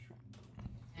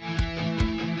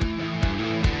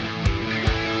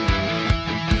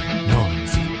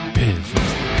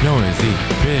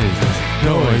business,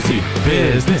 noisy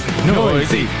business,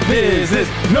 noisy business,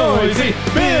 noisy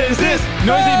business,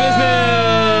 noisy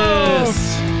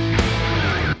business.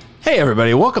 Hey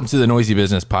everybody, welcome to the Noisy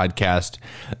Business Podcast,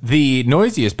 the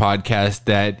noisiest podcast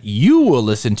that you will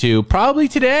listen to probably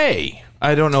today.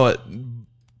 I don't know what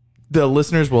the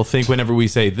listeners will think whenever we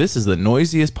say this is the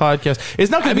noisiest podcast. It's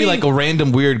not going to be like a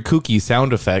random weird kooky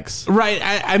sound effects. Right.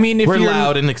 I mean, if we're you're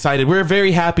loud and excited. We're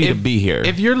very happy to be here.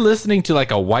 If you're listening to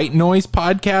like a white noise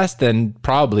podcast, then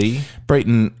probably.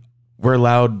 Brayton, we're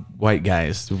loud white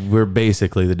guys. We're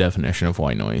basically the definition of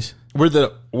white noise. We're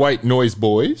the White Noise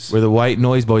Boys. We're the White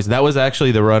Noise Boys. That was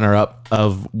actually the runner-up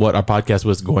of what our podcast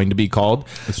was going to be called.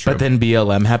 That's true. But then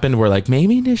BLM happened. We're like,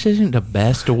 maybe this isn't the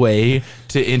best way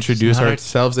to introduce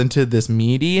ourselves into this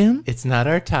medium. It's not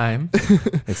our time.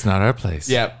 It's not our place.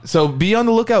 Yeah. So be on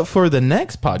the lookout for the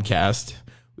next podcast.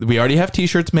 We already have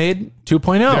T-shirts made.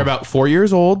 2.0. They're about 4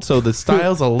 years old, so the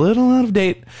style's a little out of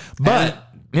date. But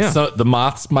yeah. So the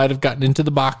moths might have gotten into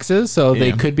the boxes, so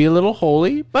they could be a little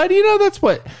holy. But you know, that's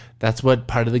what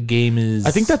part of the game is.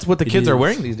 I think that's what the kids are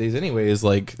wearing these days anyway, is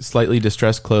like slightly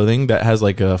distressed clothing that has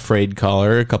like a frayed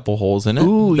collar, a couple holes in it.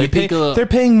 Ooh, they're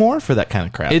paying more for that kind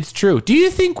of crap. It's true. Do you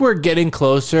think we're getting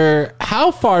closer?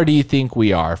 How far do you think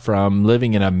we are from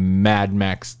living in a Mad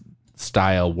Max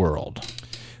style world?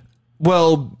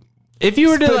 Well, if you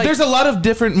were to there's a lot of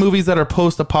different movies that are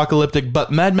post-apocalyptic,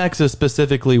 but Mad Max is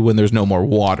specifically when there's no more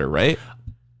water, right?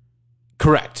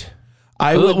 Correct.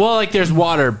 Well, like there's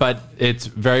water, but it's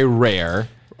very rare,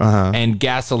 and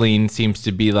gasoline seems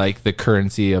to be like the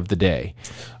currency of the day,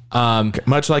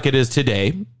 much like it is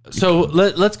today. So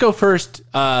let's go first.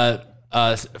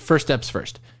 First steps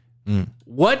first.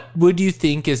 What would you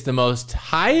think is the most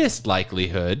highest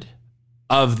likelihood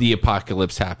of the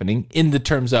apocalypse happening in the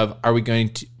terms of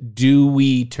do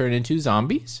we turn into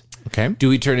zombies? Okay. Do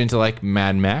we turn into like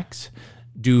Mad Max?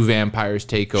 Do vampires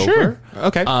take over? Sure.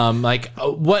 Okay.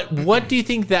 What do you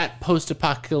think that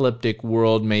post-apocalyptic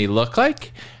world may look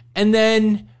like? And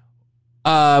then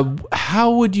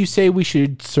how would you say we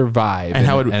should survive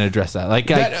and address that?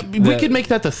 We could make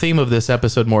that the theme of this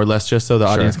episode more or less, just so the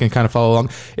audience can kind of follow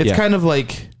along. It's kind of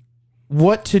like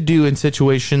what to do in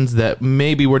situations that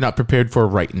maybe we're not prepared for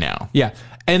right now. Yeah.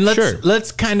 And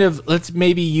let's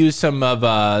maybe use some of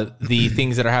the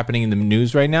things that are happening in the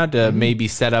news right now to maybe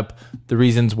set up the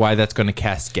reasons why that's going to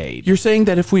cascade. You're saying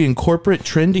that if we incorporate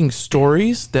trending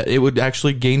stories, that it would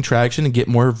actually gain traction and get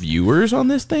more viewers on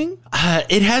this thing?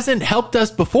 It hasn't helped us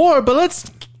before, but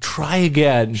let's try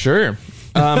again. Sure.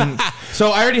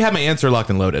 So I already have my answer locked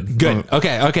and loaded. Good.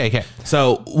 Okay.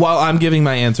 So while I'm giving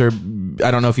my answer, I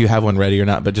don't know if you have one ready or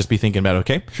not, but just be thinking about it,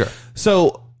 okay? Sure.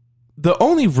 So the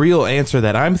only real answer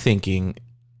that I'm thinking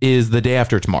is The Day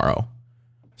After Tomorrow,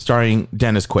 starring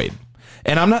Dennis Quaid.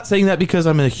 And I'm not saying that because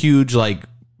I'm a huge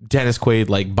Dennis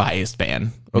Quaid biased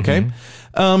fan. Okay.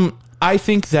 I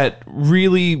think that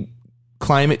really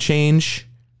climate change,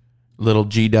 little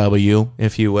GW,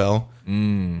 if you will,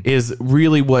 is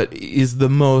really what is the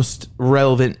most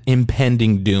relevant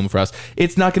impending doom for us.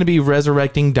 It's not going to be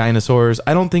resurrecting dinosaurs.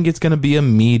 I don't think it's going to be a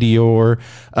meteor.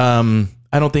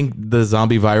 I don't think the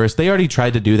zombie virus. They already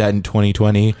tried to do that in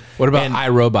 2020. What about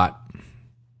iRobot?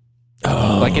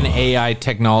 Like an AI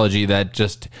technology that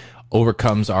just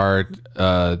overcomes our.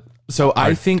 I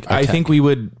think we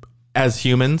would, as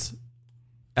humans,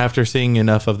 after seeing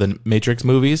enough of the Matrix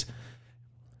movies,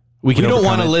 we don't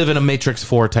want to live in a Matrix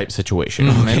 4 type situation.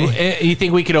 Okay. You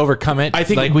think we could overcome it? I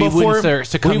think we wouldn't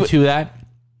succumb to that.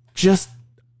 Just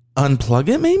unplug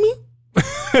it, maybe.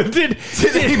 Did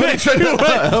anybody try to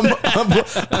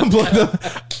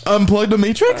unplug the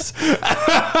Matrix?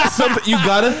 You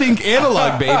gotta think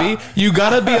analog, baby. You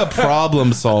gotta be a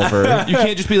problem solver. You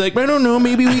can't just be like, I don't know,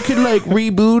 maybe we could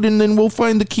reboot and then we'll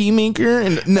find the key maker.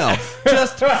 And no,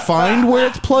 just find where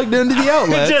it's plugged into the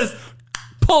outlet. Just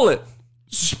pull it.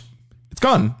 It's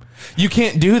gone. You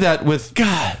can't do that with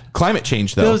climate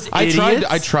change, though. Those idiots.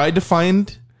 I tried to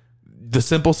find the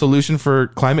simple solution for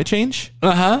climate change.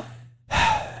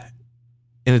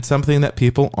 And it's something that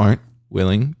people aren't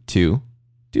willing to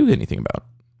do anything about.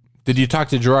 Did you talk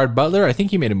to Gerard Butler? I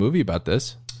think he made a movie about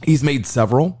this. He's made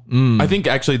several. I think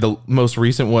actually the most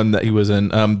recent one that he was in,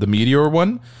 the Meteor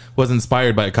one, was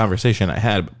inspired by a conversation I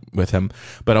had with him.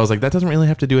 But I was like, that doesn't really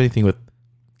have to do anything with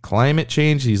climate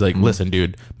change. He's like, listen,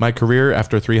 dude, my career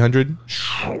after 300.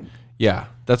 Yeah,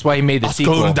 that's why he made the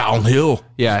sequel. Going downhill.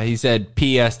 Yeah, he said,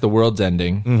 P.S. the world's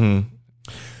ending.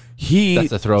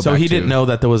 That's a throwback. So he didn't know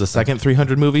that there was a second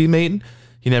 300 movie made.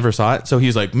 He never saw it. So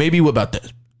he's like, maybe what about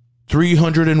this?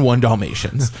 301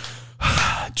 Dalmatians.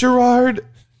 Gerard.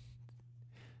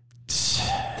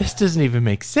 This doesn't even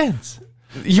make sense.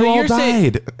 You all you're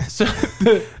saying- died. So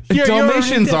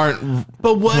Dalmatians aren't.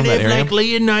 But what from that if area. like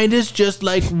Leonidas just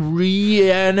like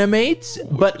reanimates,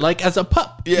 but like as a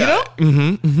pup? You know?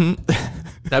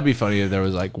 That'd be funny if there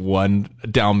was like one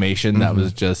Dalmatian that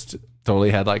was just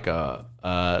totally had like a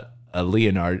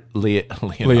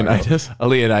Leonidas? a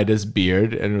Leonidas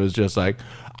beard, and it was just like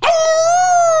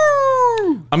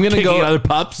I'm gonna kicking go other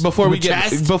pups before in we the get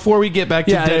chest. before we get back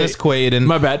to Yeah, Dennis Quaid and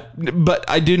my bad. But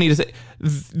I do need to say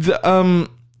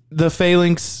the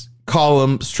phalanx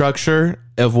column structure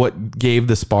of what gave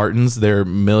the Spartans their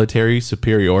military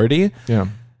superiority Yeah,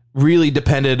 really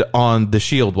depended on the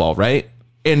shield wall, right?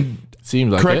 And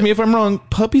seems like correct me if I'm wrong,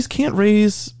 puppies can't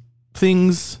raise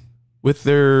things with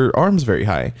their arms very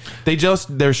high.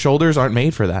 Their shoulders aren't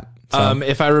made for that. So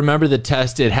If I remember the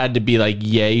test, it had to be like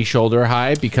yay shoulder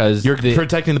high because you're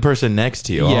protecting the person next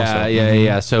to you. Yeah, also.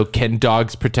 yeah. So can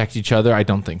dogs protect each other? I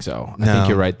don't think so. I No. think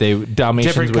you're right.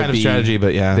 Dalmatians Different kind would of strategy,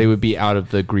 but yeah. they would be out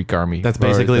of the Greek army. That's or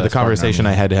basically the Spartan conversation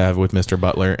army. I had to have with Mr.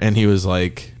 Butler, and he was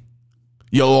like,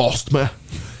 "You lost me."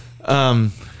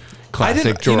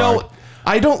 Classic You know, Gerard.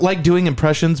 I don't like doing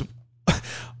impressions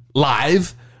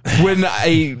live when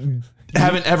I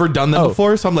haven't ever done that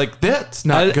before. So I'm like, that's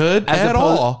not good at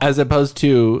all. As opposed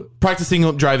to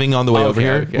Practicing driving on the way over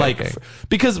here, okay.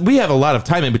 Because we have a lot of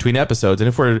time in between episodes, and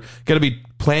if we're gonna be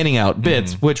planning out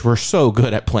bits, which we're so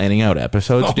good at planning out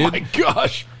episodes, dude. my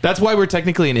gosh. That's why we're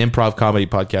technically an improv comedy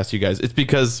podcast, you guys. It's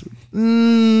because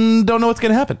don't know what's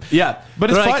gonna happen. Yeah,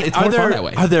 But it's like, fun. It's are more there, fun that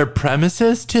way. Are there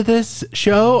premises to this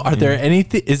show? Are there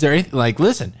anything? Is there anything like?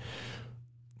 Listen,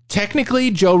 technically,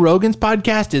 Joe Rogan's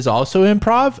podcast is also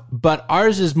improv, but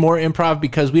ours is more improv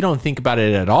because we don't think about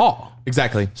it at all.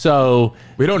 Exactly. So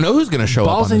We don't know who's going to show up.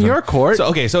 Balls on in this your one. court.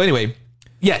 So anyway,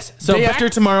 yes, so day back- after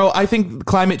tomorrow, I think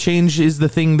climate change is the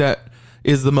thing that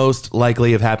is the most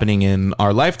likely of happening in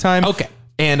our lifetime. Okay.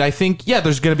 And I think,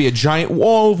 there's going to be a giant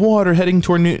wall of water heading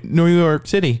toward New York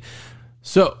City.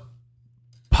 So,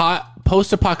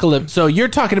 post-apocalypse. So you're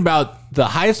talking about the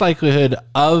highest likelihood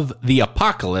of the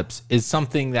apocalypse is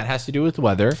something that has to do with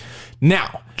weather.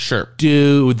 Now, Sure.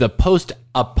 do the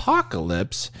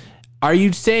post-apocalypse, are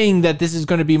you saying that this is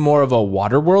going to be more of a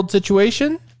Waterworld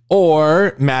situation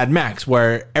or Mad Max,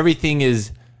 where everything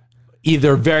is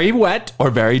either very wet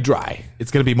or very dry? It's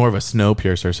going to be more of a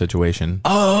Snowpiercer situation.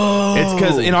 Oh. It's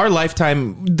because in our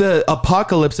lifetime, the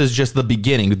apocalypse is just the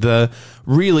beginning. The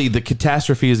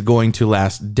catastrophe is going to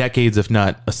last decades, if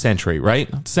not a century, right?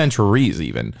 Centuries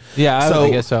even. Yeah, I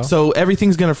guess so. So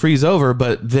everything's going to freeze over,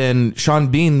 but then Sean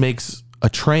Bean makes a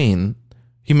train.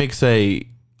 He makes a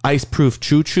ice-proof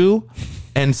choo-choo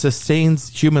and sustains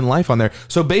human life on there.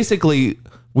 So basically,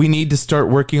 we need to start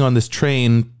working on this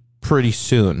train pretty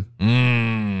soon.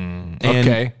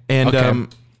 Okay.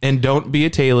 And don't be a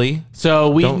tailie. So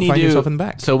we Don't need find to yourself in the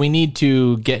back. So we need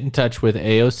to get in touch with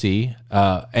AOC.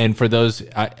 And for those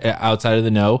outside of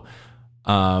the know,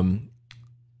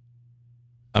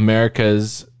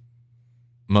 America's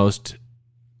most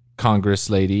Congress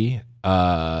lady,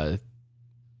 what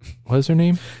is her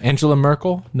name? Angela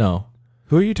Merkel? No,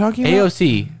 Who are you talking about?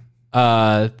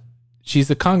 AOC. She's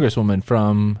the congresswoman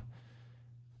from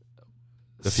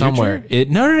somewhere.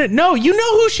 No. You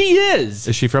know who she is.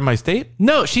 Is she from my state?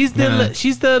 No, she's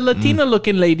the Latina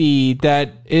looking lady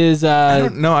that is I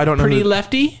don't know pretty who-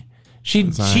 lefty.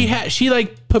 She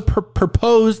like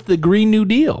proposed the Green New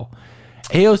Deal.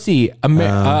 AOC,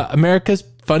 America's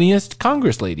funniest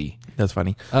Congress lady. That's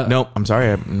funny. No, I'm sorry.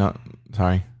 I'm not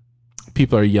sorry.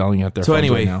 People are yelling at their So phones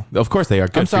anyway, right now. of course they are.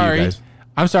 Good I'm for you sorry. guys.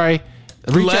 I'm sorry.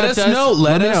 Reach Let out us to know.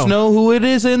 Let me us know who it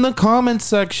is in the comments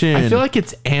section. I feel like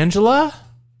it's Angela.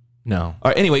 No. All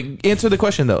right, anyway, answer the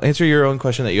question though. Answer your own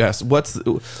question that you asked. What's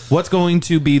going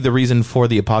to be the reason for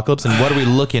the apocalypse, and what are we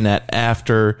looking at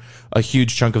after a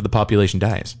huge chunk of the population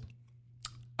dies?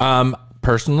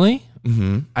 Personally,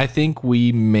 I think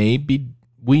we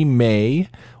may,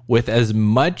 with as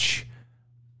much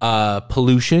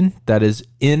pollution that is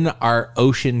in our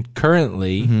ocean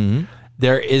currently,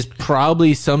 there is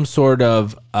probably some sort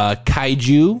of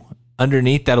kaiju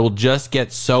underneath that will just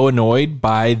get so annoyed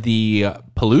by the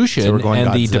pollution we're going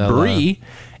and the Godzilla. debris.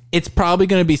 It's probably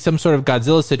going to be some sort of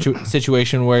Godzilla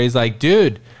situation where he's like,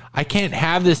 dude, I can't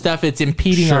have this stuff. It's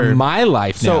impeding Sure. on my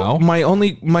life now.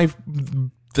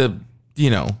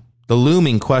 The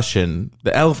looming question,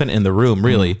 the elephant in the room,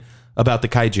 really, about the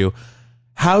kaiju.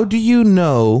 How do you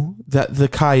know that the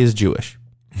Kai is Jewish?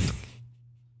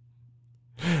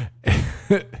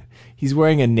 He's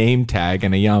wearing a name tag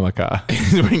and a yarmulke.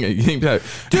 Yahweh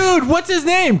Dude, what's his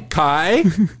name? Kai.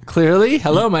 Clearly.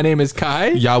 Hello, my name is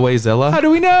Kai. Zilla. How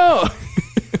do we know?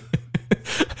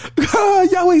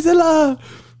 Yahweh Zilla.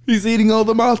 He's eating all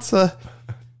the matzah.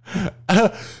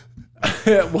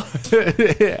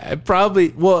 Probably.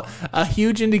 Well, a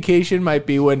huge indication might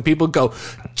be when people go,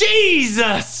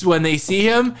 Jesus, when they see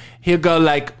him, he'll go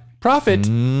like, prophet,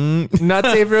 not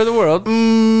savior of the world.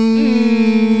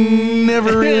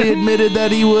 Never really admitted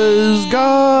that he was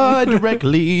God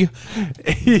directly.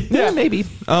 Yeah, maybe.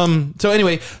 So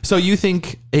anyway, so you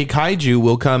think a kaiju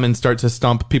will come and start to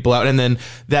stomp people out, and then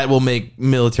that will make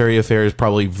military affairs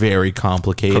probably very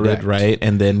complicated, Correct. right?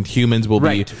 And then humans will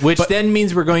Right, be, which then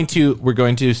means we're going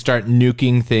to start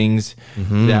nuking things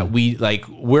that we like.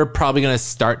 We're probably going to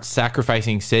start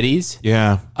sacrificing cities,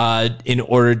 yeah. in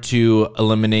order to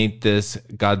eliminate this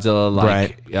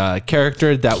Godzilla-like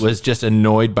character that was just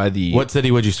annoyed by the. What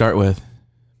city would you start with?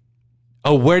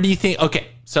 Oh, where do you think? Okay,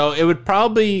 so it would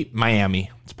probably Miami.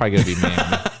 It's probably going to be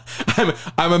Miami.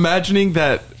 I'm imagining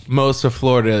that most of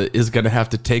Florida is going to have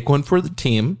to take one for the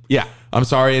team. Yeah. I'm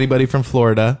sorry, anybody from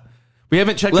Florida. We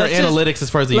haven't checked our Let's just- analytics as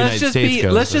far as the United States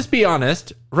goes. Let's just be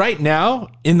honest. Right now,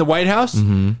 in the White House,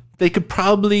 they could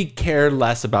probably care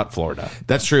less about Florida.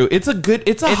 That's true. It's a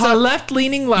It's hot, a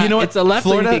left-leaning line. you know what? It's a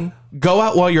left-leaning Florida, thing. go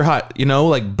out while you're hot. You know,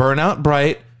 like burn out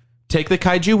bright. Take the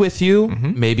kaiju with you.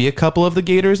 Maybe a couple of the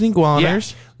gators and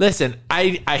iguanas. Listen,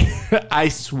 I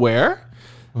swear,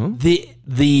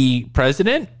 the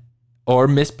president or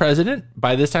Miss President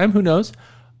by this time, who knows,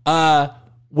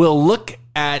 will look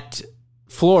at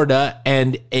Florida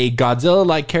and a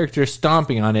Godzilla-like character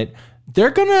stomping on it.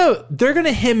 They're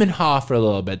gonna hem and haw for a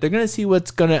little bit. They're gonna see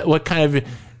what kind of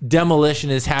demolition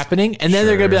is happening, and then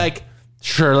they're gonna be like,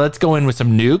 sure, let's go in with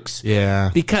some nukes. Yeah.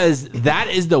 Because that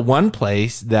is the one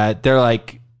place that they're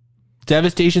like,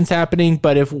 devastation's happening,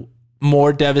 but if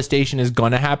more devastation is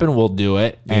going to happen, we'll do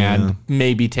it and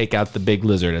maybe take out the big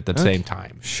lizard at the same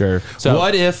time. Sure. So-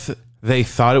 What if they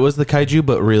thought it was the kaiju,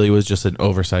 but really was just an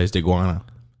oversized iguana?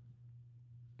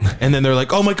 And then they're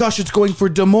like, oh my gosh, it's going for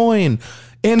Des Moines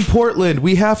and Portland.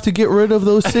 We have to get rid of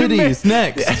those cities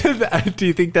next. Do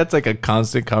you think that's like a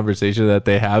constant conversation that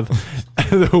they have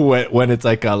when it's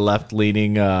like a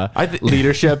left-leaning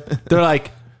leadership? They're like,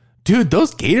 dude,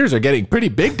 those gators are getting pretty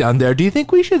big down there. Do you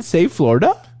think we should save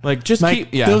Florida? Like, just Like,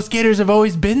 keep, yeah. those gators have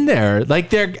always been there.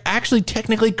 Like, they're actually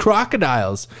technically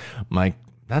crocodiles. I'm like,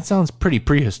 that sounds pretty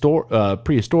prehistoric.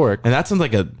 And that sounds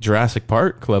like a Jurassic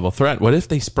Park level threat. What if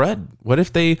they spread? What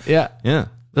if they... Yeah. Yeah.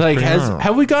 Like,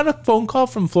 have we got a phone call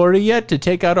from Florida yet to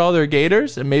take out all their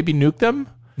gators and maybe nuke them?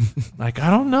 Like,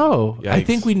 I don't know. I Yikes.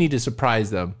 think we need to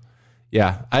surprise them.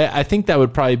 Yeah, I think that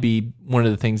would probably be one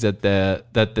of the things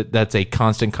that's a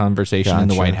constant conversation in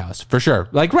the Gotcha. White House for sure.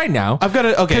 Like right now, I've got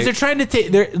to... Okay. because they're trying to take.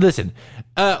 Listen,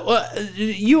 well,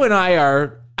 you and I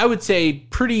are, I would say,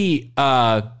 pretty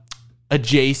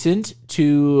adjacent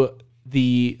to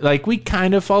the, like, we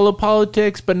kind of follow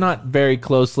politics, but not very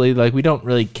closely. Like, we don't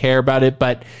really care about it,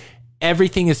 but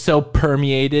everything is so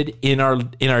permeated in our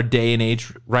day and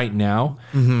age right now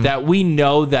that we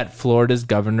know that Florida's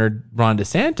governor Ron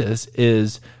DeSantis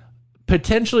is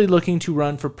potentially looking to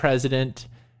run for president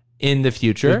in the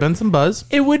future. There's been some buzz.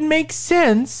 It would make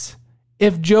sense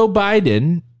if Joe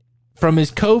Biden, from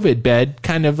his COVID bed,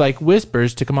 kind of like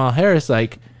whispers to Kamala Harris,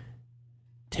 like,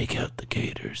 take out the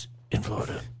gators in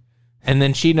Florida. And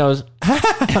then she knows,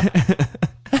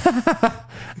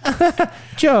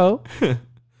 Joe,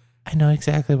 I know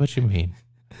exactly what you mean.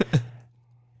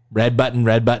 Red button,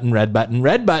 red button, red button,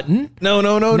 red button. No.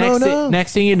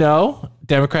 Next thing you know,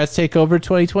 Democrats take over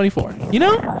 2024. You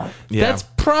know, that's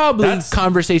probably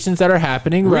conversations that are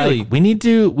happening. Really? Right? We need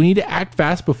to act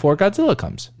fast before Godzilla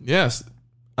comes. Yes.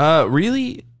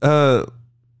 Really, I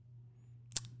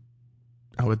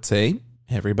would say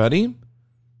everybody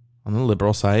on the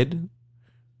liberal side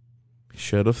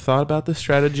should have thought about the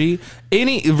strategy.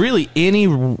 Any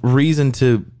reason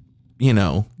to,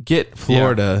 get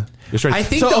Florida. I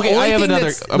think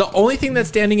the only thing that's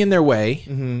standing in their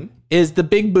way is the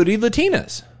big booty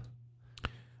Latinas.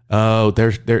 Oh,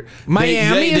 they're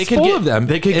Miami is could full get, of them.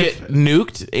 They could get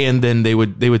nuked, and then they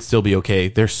would still be okay.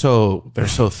 They're so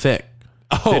thick.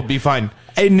 Oh, They'd be fine.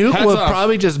 A nuke Hats will off.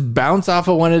 probably just bounce off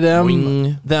of one of them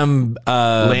Land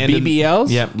in- BBLs.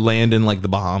 Yep, land in like the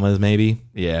Bahamas, maybe.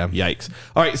 Yeah. Yikes.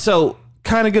 All right, so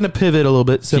kind of going to pivot a little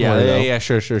bit similar. though. Yeah.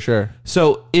 Sure.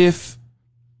 So if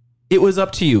it was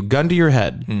up to you, gun to your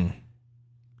head,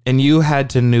 and you had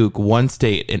to nuke one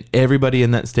state, and everybody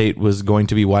in that state was going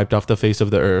to be wiped off the face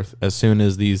of the earth as soon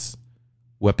as these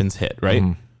weapons hit, right?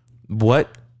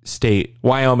 What state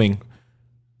Wyoming.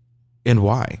 and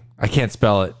why? I can't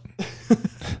spell it.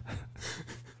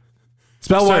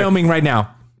 Spell Sir. Wyoming right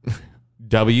now.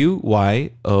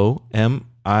 WYOMI.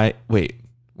 Wait,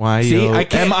 See, I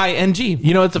can't- Wyoming.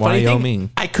 You know, it's a funny Wyoming.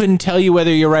 thing. I couldn't tell you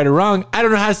whether you're right or wrong. I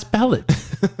don't know how to spell it.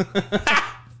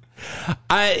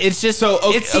 It's just So,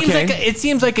 okay, it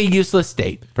seems like a useless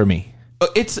state for me.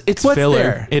 It's What's filler.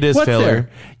 there? It is What's filler. there?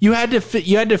 You had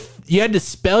to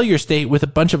spell your state with a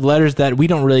bunch of letters that we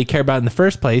don't really care about in the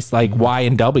first place, like Y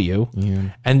and W,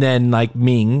 and then like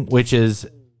Ming, which is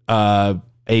a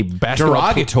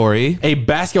Derogatory. a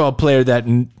basketball player that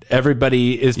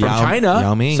everybody is from China.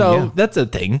 Yao Ming, so yeah. that's a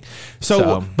thing.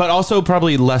 So, but also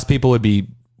probably less people would be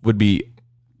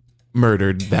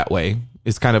murdered that way.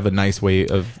 Is kind of a nice way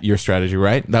of your strategy,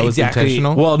 right? That was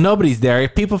intentional. Well, nobody's there.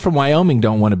 People from Wyoming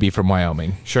don't want to be from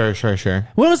Wyoming. Sure.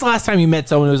 When was the last time you met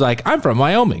someone who was like, "I'm from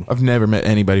Wyoming"? I've never met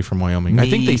anybody from Wyoming. I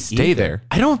think they stay either. there.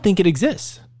 I don't think it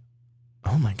exists.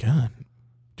 Oh my god!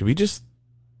 Did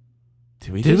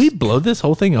Did we blow this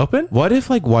whole thing open What if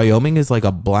like Wyoming is like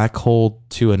a black hole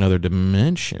to another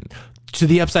dimension? to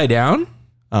the upside down?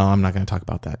 Oh, I'm not going to talk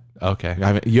about that. Okay. We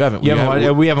haven't We haven't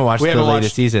watched we the haven't latest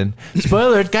watched- season.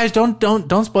 Spoiler, it, guys!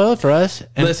 Don't spoil it for us.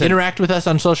 And Listen, interact with us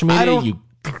on social media. I don't- You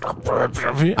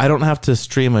I don't have to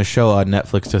stream a show on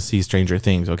Netflix to see Stranger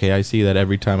Things. Okay, I see that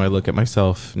every time I look at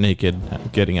myself naked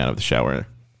getting out of the shower.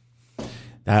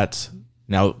 That's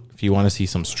now. If you want to see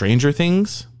some Stranger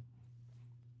Things,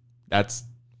 that's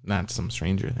some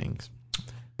Stranger Things.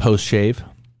 post shave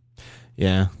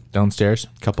Yeah, downstairs.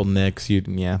 couple nicks.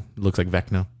 Looks like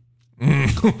Vecna.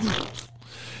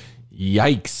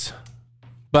 Yikes!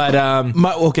 But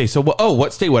Okay, so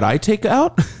what state would I take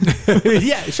out?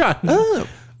 yeah, Sean.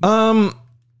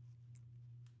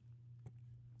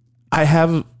 I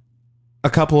have a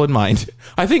couple in mind.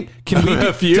 I think can we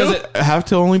A few? Does it have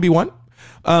to only be one?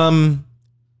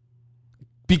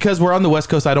 Because we're on the West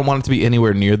Coast, I don't want it to be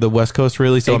anywhere near the West Coast,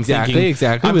 really. So Exactly. I'm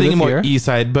We thinking live more here. East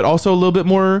Side, but also a little bit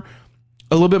more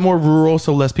rural,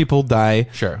 so less people die.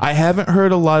 Sure. I haven't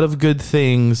heard a lot of good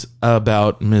things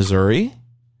about Missouri,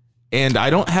 and I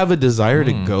don't have a desire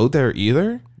to go there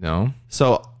either. No.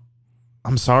 So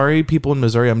I'm sorry, people in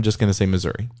Missouri. I'm just going to say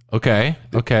Missouri. Okay.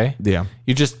 Yeah.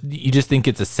 You just think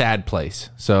it's a sad place,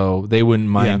 so they wouldn't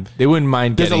mind. Yeah. They wouldn't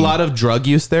mind. There's a lot of drug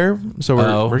use there, so we're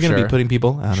going to sure. be putting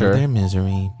people out Sure. of their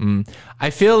misery. I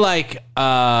feel like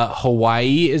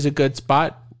Hawaii is a good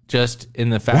spot, just in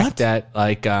the fact What? that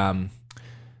like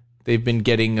they've been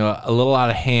getting a little out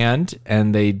of hand,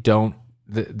 and they don't.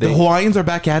 The Hawaiians are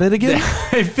back at it again.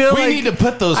 I feel We like need to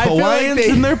put those I feel like Hawaiians they-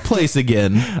 in their place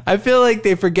again. I feel like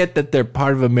they forget that they're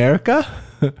part of America,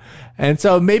 and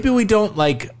so maybe we don't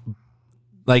like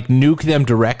nuke them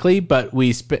directly, but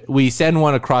we send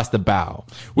one across the bow.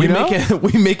 We You know?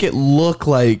 make it look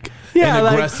like Yeah, an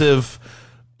like-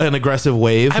 aggressive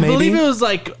wave. I believe it was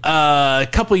like a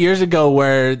couple years ago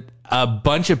where a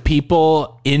bunch of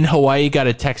people in Hawaii got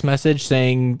a text message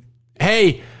saying,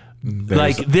 "Hey,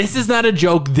 like this is not a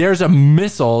joke. There's a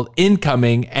missile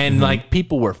incoming," and like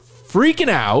people were freaking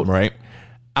out right.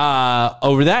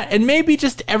 over that. And maybe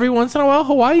just every once in a while,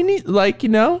 Hawaii needs you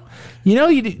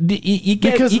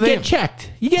get checked. You get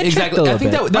checked a Exactly. little I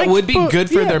think bit. that would be good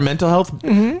for yeah. their mental health.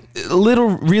 A little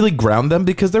really ground them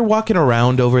because they're walking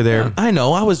around over there. Yeah. I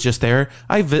know. I was just there.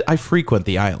 I frequent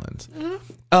the islands.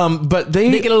 But they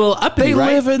Make it a little uppity, They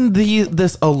right? live in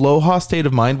this aloha state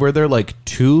of mind where they're like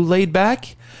too laid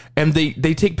back, and they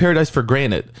take paradise for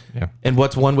granted. Yeah. And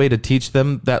what's one way to teach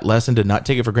them that lesson to not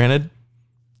take it for granted?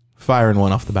 Firing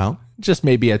one off the bow. Just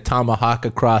maybe a tomahawk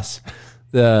across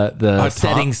the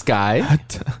setting sky.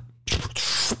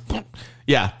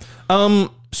 Yeah.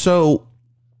 So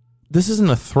this isn't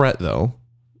a threat, though.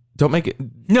 Don't make it.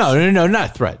 No,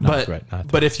 not a threat. Not a threat. Not a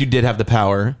threat. But if you did have the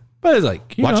power, But it's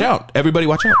like, watch out. Everybody,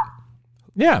 watch out.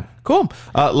 Yeah. Cool.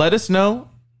 Let us know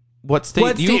what state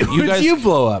What you guys. you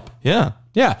blow up? Yeah.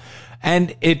 Yeah.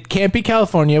 And it can't be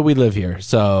California. We live here.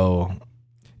 So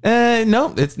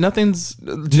No, it's nothing's.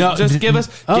 No, just give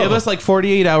us like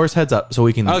 48 hours heads up so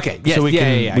we can. okay. Yes, So we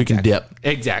can we can exactly. dip.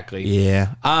 Exactly.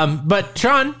 Yeah. But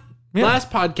Sean, last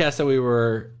podcast that we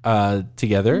were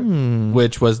together,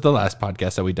 which was the last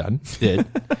podcast that we did.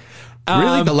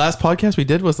 Really, the last podcast we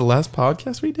did was the last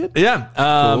podcast we did. Yeah.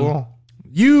 Cool.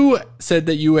 You said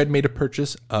that you had made a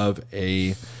purchase of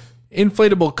a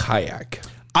inflatable kayak.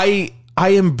 I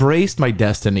embraced my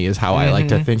destiny is how I like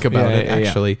to think about it, Yeah.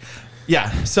 actually.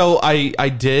 Yeah. So I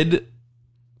did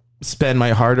spend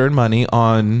my hard-earned money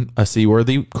on a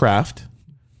seaworthy craft,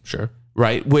 Sure.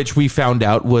 right? Which we found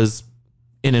out was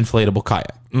an inflatable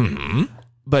kayak. Mm-hmm.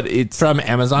 But it's From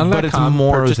Amazon.com. but it's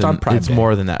more purchased than on Prime it's Day.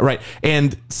 more than that, right?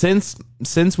 And since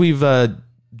we've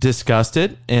discussed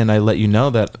it, and I let you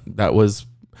know that was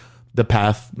the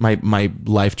path, my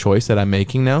life choice that I'm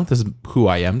making now. This is who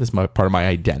I am. This is part of my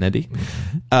identity.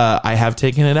 I have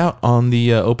taken it out on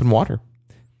the open water,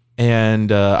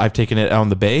 and I've taken it out on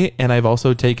the bay, and I've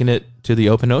also taken it to the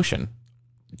open ocean.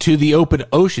 To the open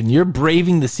ocean. You're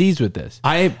braving the seas with this.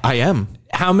 I am.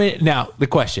 How many? Now the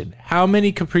question: how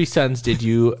many Capri Suns did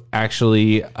you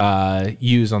actually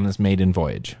use on this maiden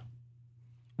voyage?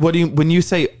 When you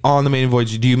say on the maiden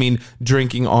voyage, do you mean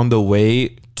drinking on the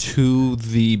way to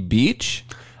the beach?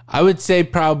 I would say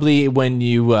probably when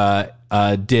you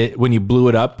blew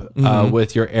it up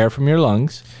with your air from your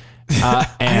lungs. I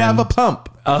have a pump.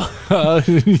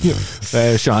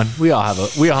 Sean, we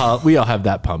all have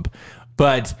that pump.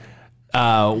 But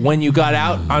when you got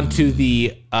out onto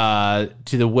the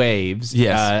to the waves,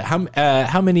 yes.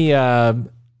 How many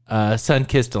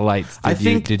sun-kissed delights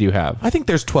did you have? I think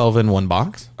there's 12 in one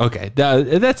box. Okay,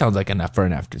 that sounds like enough for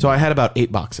an afternoon. So I had about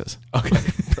 8 boxes. Okay,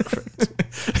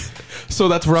 perfect. So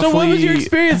that's roughly. So what was your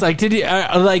experience like? Did you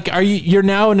you're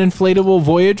now an inflatable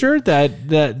Voyager that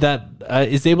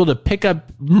is able to pick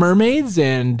up mermaids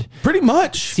and pretty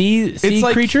much sea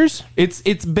creatures?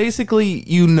 It's basically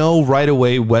right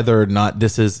away whether or not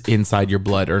this is inside your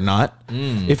blood or not.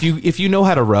 If you know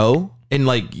how to row and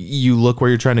you look where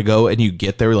you're trying to go and you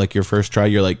get there your first try,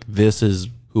 you're like, this is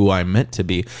who I'm meant to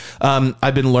be.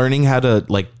 I've been learning how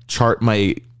to chart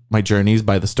my journeys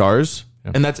by the stars,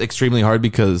 and that's extremely hard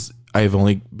because I've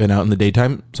only been out in the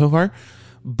daytime so far.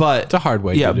 But it's a hard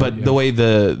way. Yeah, the way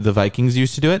the Vikings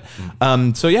used to do it.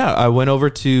 I went over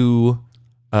to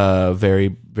a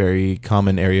very, very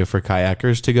common area for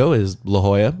kayakers to go is La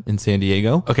Jolla in San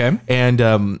Diego. Okay.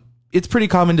 And it's pretty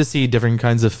common to see different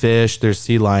kinds of fish. There's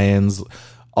sea lions,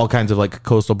 all kinds of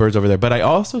coastal birds over there. But I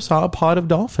also saw a pod of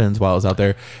dolphins while I was out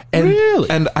there. And, really?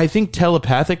 And I think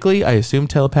I assume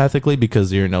telepathically because,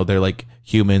 they're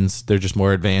humans. They're just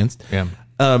more advanced. Yeah.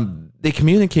 They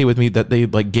communicate with me that they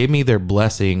gave me their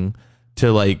blessing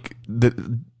to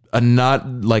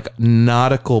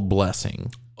nautical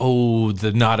blessing. Oh,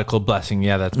 the nautical blessing.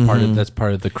 Yeah, that's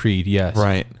part of the creed. Yes.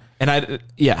 Right. And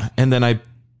then I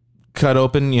cut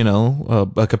open,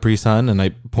 a Capri Sun and I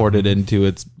poured it into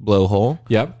its blowhole.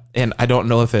 Yep. And I don't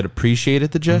know if it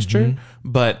appreciated the gesture,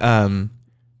 but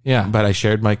but I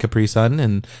shared my Capri Sun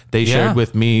and they shared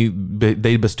with me.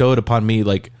 They bestowed upon me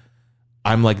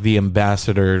I'm the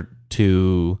ambassador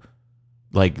to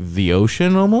the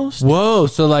ocean almost. Whoa!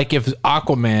 So if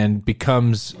Aquaman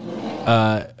becomes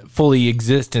fully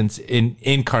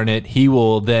incarnate, he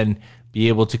will then be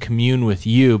able to commune with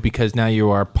you because now you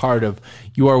are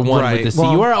one with the sea.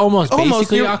 Well, you are almost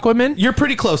basically Aquaman. You're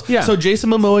pretty close. Yeah. So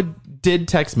Jason Momoa did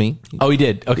text me. Oh, he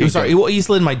did. Okay, sorry. Well, he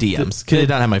slid in my DMs. He did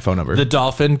not have my phone number. The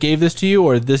dolphin gave this to you,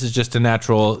 or this is just a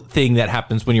natural thing that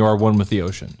happens when you are one with the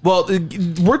ocean? Well,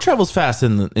 word travels fast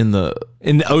in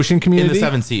the ocean community, in the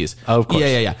 7 seas. Oh, of course.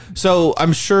 Yeah. So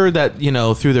I'm sure that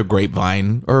through the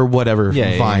grapevine or whatever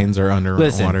vines are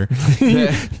underwater.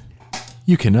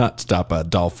 You cannot stop a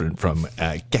dolphin from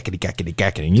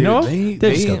gackety. You know, they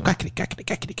just go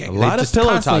gackety. A lot of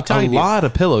pillow talk. A lot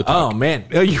of pillow talk. Oh man,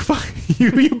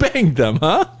 you banged them,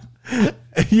 huh?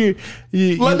 You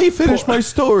Let me finish my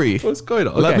story. What's going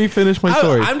on? Let me finish my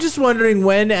story. I'm just wondering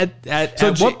when at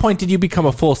what point did you become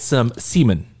a full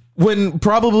seaman? When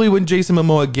Jason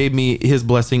Momoa gave me his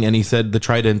blessing and he said the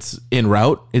trident's en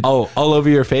route. All over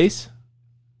your face?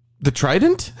 The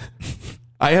trident?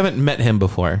 I haven't met him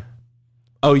before.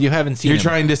 Oh, you haven't seen him? You're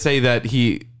trying to say that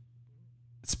he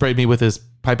sprayed me with his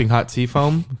piping hot sea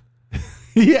foam?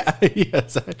 Yeah,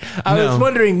 yes. I was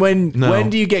wondering when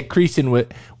do you get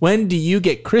christened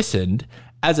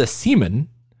as a seaman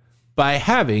by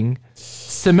having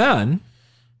semen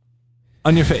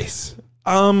on your face?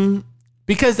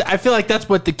 Because I feel like that's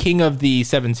what the king of the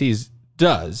 7 seas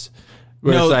does.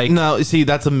 No, see,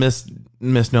 that's a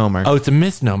misnomer. Oh, it's a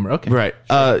misnomer. Okay. Right.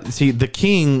 See, the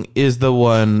king is the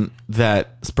one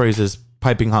that sprays his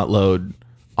piping hot load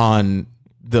on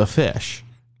the fish.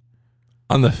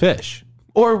 On the fish?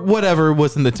 Or whatever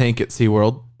was in the tank at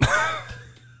SeaWorld.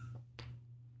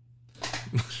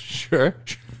 Sure.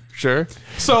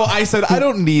 So I said, I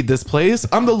don't need this place.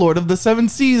 I'm the Lord of the 7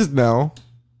 Seas now.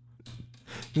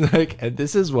 And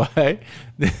this is why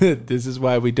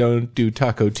we don't do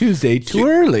Taco Tuesday too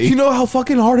early. You know how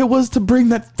fucking hard it was to bring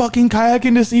that fucking kayak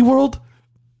into SeaWorld?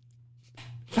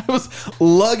 I was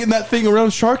lugging that thing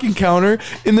around Shark Encounter,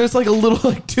 and there's a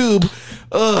little tube.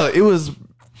 It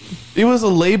was a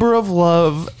labor of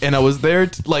love, and I was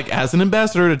there as an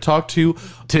ambassador to talk to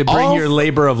bring your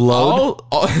labor of load,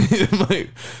 all my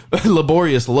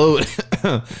laborious load,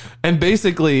 and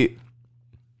basically,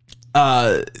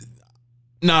 not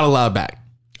allowed back.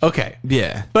 Okay.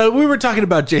 Yeah. But we were talking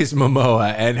about Jason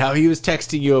Momoa and how he was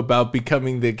texting you about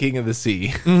becoming the king of the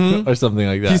sea or something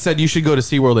like that. He said you should go to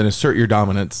SeaWorld and assert your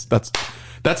dominance. That's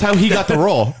how he got the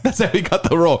role. That's how he got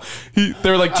the role.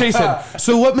 They're like, Jason,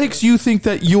 so what makes you think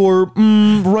that you're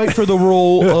right for the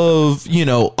role of,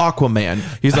 Aquaman?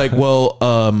 He's like, well,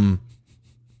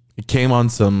 it came on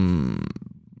some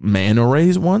manta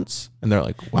rays once, and they're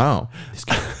like, wow,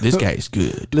 this guy is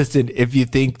good. Listen, if you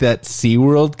think that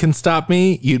SeaWorld can stop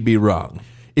me, you'd be wrong.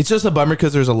 It's just a bummer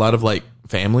because there's a lot of like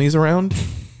families around.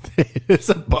 It's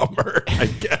a bummer, I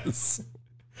guess.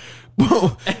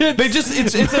 Well, it's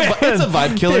a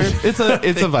vibe killer. It's a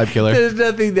vibe killer. There's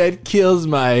nothing that kills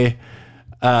my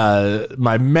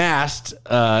my mast,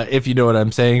 if you know what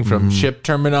I'm saying from ship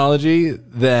terminology,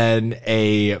 than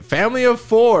a family of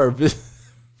 4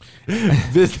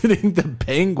 visiting the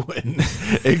penguin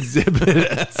exhibit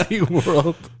at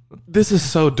SeaWorld. This is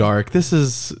so dark. This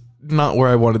is not where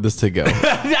I wanted this to go.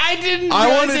 I didn't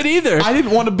realize it either. I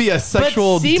didn't want to be a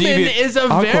sexual but semen deviant is a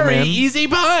Aquaman. very easy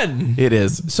pun. It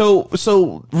is.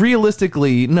 So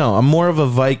realistically, no, I'm more of a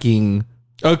Viking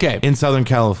Okay. in Southern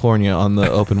California on the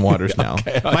open waters now.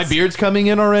 My beard's coming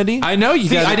in already. I know you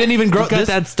got. I didn't even grow you got this,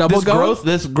 that stubble this going.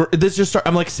 growth. This just start.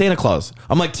 I'm like Santa Claus.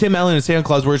 I'm like Tim Allen in Santa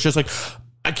Claus, where it's just like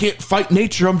I can't fight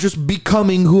nature. I'm just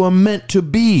becoming who I'm meant to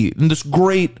be, and this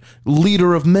great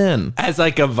leader of men. As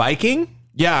like a Viking.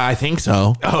 Yeah, I think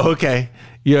so. Oh, okay.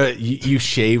 You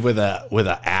shave with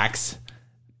a axe,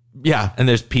 Yeah, and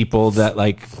there's people that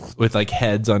like with like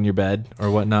heads on your bed or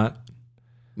whatnot.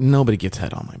 nobody gets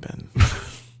head on my bed.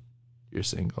 You're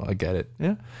single. I get it.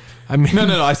 Yeah. I mean,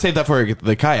 No. I saved that for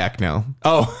the kayak now.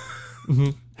 Oh,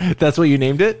 that's what you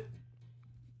named it.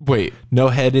 Wait, No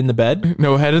head in the bed.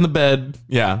 no head in the bed.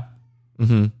 Yeah.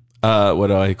 Mm-hmm. What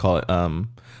do I call it?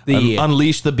 The-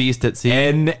 Unleash the Beast at Sea.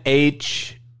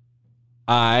 NHIB.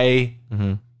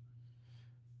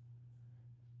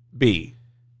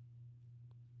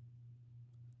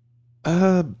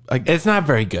 It's not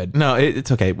very good. No,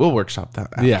 it's okay. We'll workshop that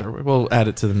after. Yeah. We'll add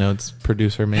it to the notes,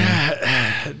 producer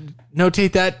man.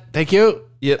 Notate that. Thank you.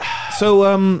 Yep.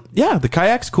 So, yeah, the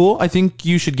kayak's cool. I think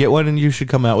you should get one, and you should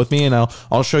come out with me, and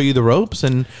I'll show you the ropes,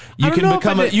 and you don't know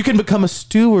can if you can become a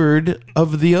steward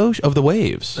of the ocean, of the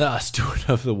waves. Steward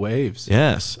of the waves.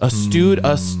 Yes, a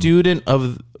student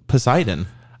of Poseidon.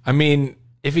 I mean,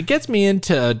 if it gets me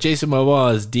into Jason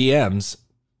Momoa's DMs,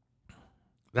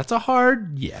 that's a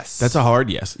hard yes. That's a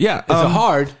hard yes. Yeah, It's a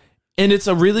hard. and it's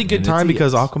a really good And time it's a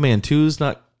because yes. Aquaman 2 is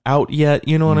not out yet.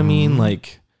 You know what I mean?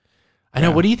 Like, I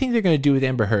know. What do you think they're going to do with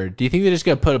Amber Heard? Do you think they're just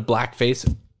going to put a black face?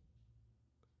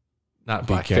 Not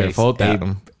black careful, face.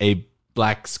 A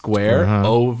black square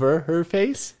over her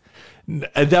face.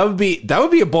 That would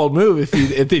be a bold move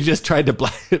if they just tried to put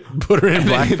her in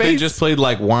blackface. they just played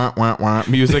like wah wah wah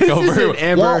music This over isn't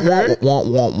Amber Heard.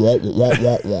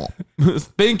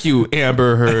 Thank you,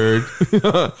 Amber Heard.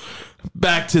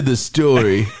 Back to the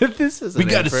story. This is We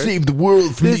got to save the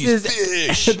world from these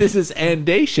fish. This is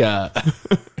Andesha.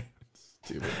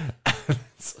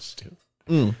 So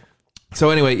stupid. So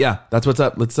anyway, yeah, that's what's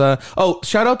up. Let's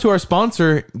shout out to our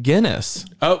sponsor, Guinness.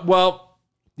 Well,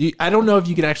 I don't know if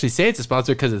you can actually say it's a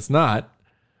sponsor because it's not.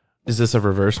 Is this a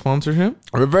reverse sponsorship?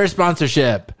 Reverse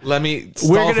sponsorship. Let me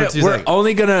stall for 2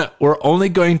 seconds. We're only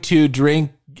going to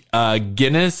drink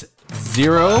Guinness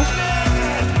Zero.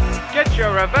 Get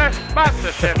your reverse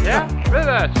sponsorship, yeah?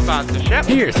 Reverse sponsorship.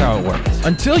 Here's how it works.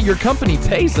 Until your company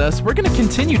pays us, we're going to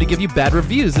continue to give you bad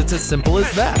reviews. It's as simple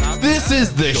as that. This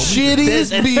is the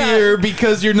shittiest beer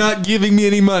because you're not giving me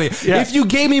any money. Yeah. If you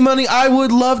gave me money, I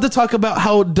would love to talk about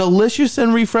how delicious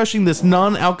and refreshing this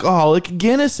non-alcoholic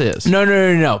Guinness is.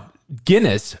 No.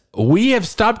 Guinness, we have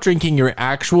stopped drinking your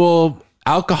actual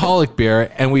alcoholic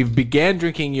beer and we've began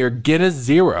drinking your Guinness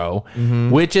Zero,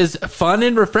 which is fun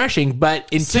and refreshing, but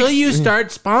until you start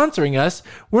sponsoring us,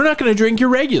 we're not going to drink your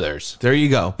regulars. There you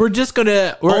go. We're just going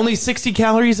to... Only 60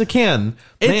 calories a can.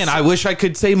 Man, I wish I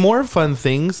could say more fun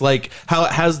things like how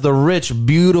it has the rich,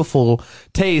 beautiful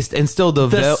taste and still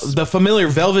the familiar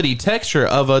velvety texture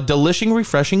of a delicious,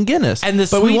 refreshing Guinness. And the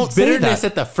But we sweet won't say bitterness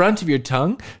that. at the front of your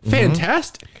tongue,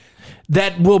 fantastic.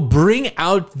 That will bring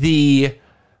out the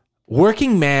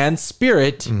working man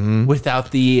spirit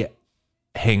without the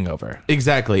hangover.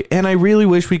 Exactly. And I really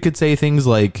wish we could say things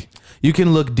like, you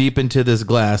can look deep into this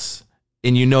glass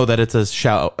and you know that it's a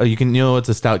shout. You can know it's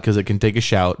a stout because it can take a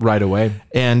shout Right away.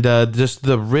 And just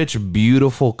the rich,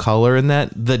 beautiful color in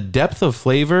that. The depth of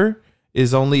flavor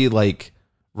is only like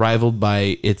rivaled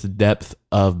by its depth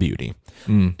of beauty.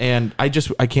 And I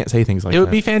can't say things like It that.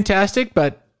 would be fantastic,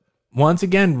 but once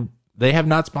again, They have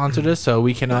not sponsored us, so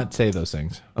we cannot say those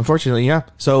things. Unfortunately, yeah.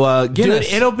 So Guinness,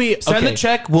 Dude, it'll be send okay. the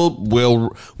check.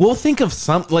 We'll think of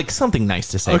something nice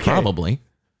to say. Okay. Probably.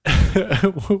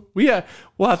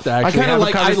 We'll have to I actually kind have of a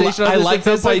like conversation on I like at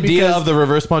some this point idea because- of the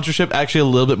reverse sponsorship actually a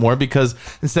little bit more, because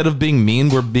instead of being mean,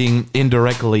 we're being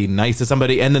indirectly nice to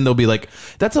somebody, and then they'll be like,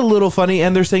 "That's a little funny,"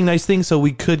 and they're saying nice things, so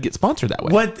we could get sponsored that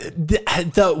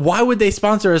way. why would they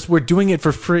sponsor us? We're doing it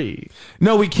for free.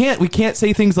 No, we can't. We can't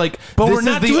say things like. But "This we're is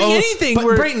not the doing o-" anything. But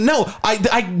We're- Brayton, no,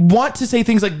 I want to say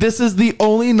things like, "This is the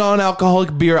only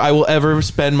non-alcoholic beer I will ever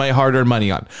spend my hard-earned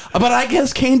money on." But I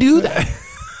guess can't do that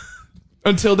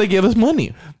until they give us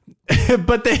money.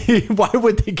 But why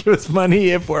would they give us money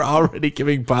if we're already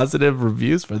giving positive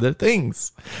reviews for their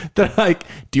things? They're like,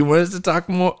 do you want us to talk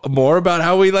more about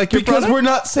how we like your Because product?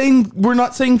 we're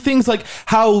not saying things like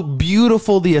how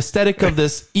beautiful the aesthetic of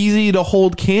this easy to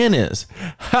hold can is.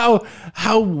 how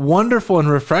wonderful and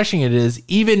refreshing it is,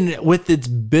 even with its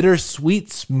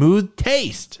bittersweet, smooth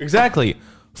taste. Exactly.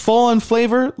 Full on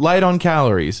flavor, light on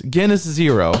calories. Guinness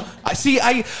 0. I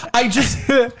just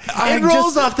It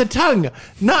rolls off the tongue,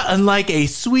 not unlike a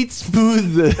sweet,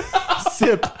 smooth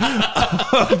sip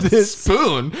of this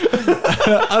spoon.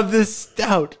 of this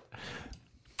stout.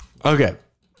 Okay.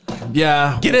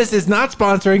 Yeah. Guinness is not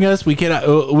sponsoring us. We cannot.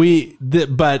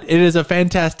 But it is a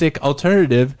fantastic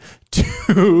alternative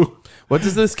to. What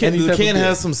does this can? Any The type of can beer.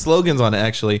 has some slogans on it,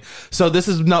 actually. So this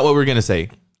is not what we're gonna say.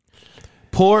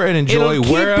 Pour and enjoy It'll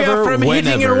keep wherever, you from whenever.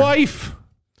 hitting your wife.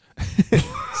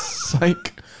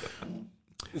 Psych.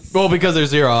 Well, because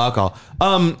there's 0 alcohol.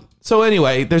 So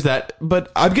anyway, there's that.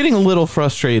 But I'm getting a little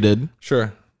frustrated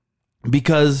Sure.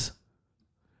 because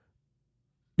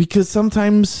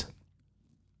sometimes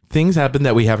things happen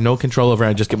that we have no control over,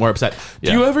 and I just get more upset.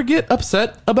 Yeah. Do you ever get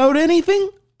upset about anything?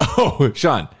 Oh,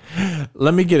 Sean,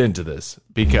 let me get into this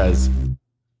because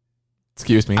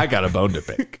Excuse me. I got a bone to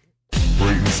pick.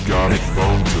 Brayton's got a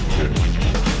bone to pick.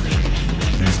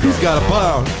 He's got a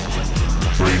bone.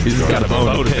 Brayton's got a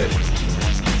bone to pick.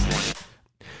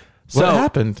 What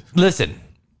happened? Listen,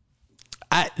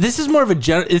 this is more of a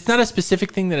general. It's not a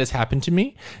specific thing that has happened to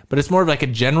me, but it's more of like a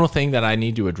general thing that I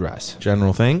need to address.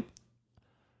 General thing.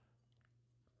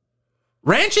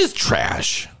 Ranch is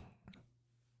trash.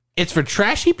 It's for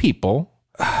trashy people,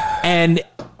 and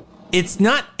it's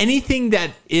not anything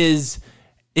that is.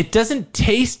 It doesn't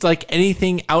taste like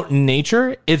anything out in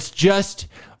nature. It's just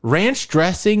ranch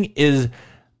dressing is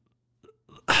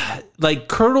like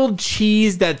curdled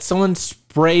cheese that someone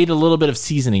sprayed a little bit of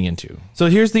seasoning into. So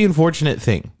here's the unfortunate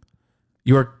thing.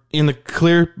 You are in the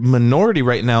clear minority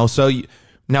right now. So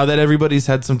now that everybody's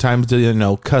had some time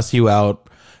to, cuss you out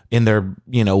in their,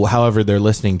 however they're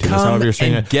listening to this, however you're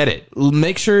saying and it, get it.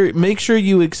 make sure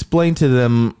you explain to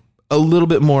them a little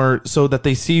bit more so that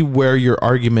they see where your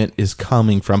argument is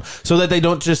coming from, so that they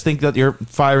don't just think that you're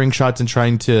firing shots and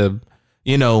trying to,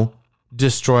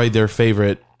 destroy their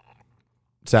favorite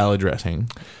salad dressing,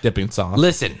 dipping sauce.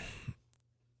 Listen,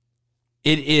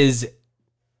 it is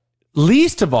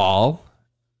least of all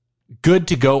good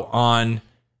to go on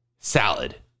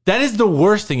salad. That is the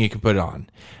worst thing you can put on.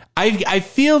 I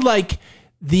feel like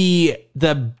the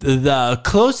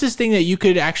closest thing that you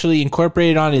could actually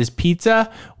incorporate it on is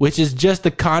pizza, which is just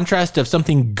the contrast of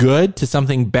something good to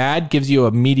something bad, gives you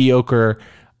a mediocre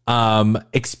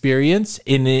experience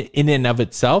in and of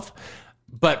itself.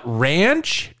 But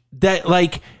ranch,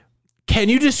 can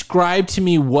you describe to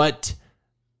me what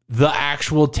the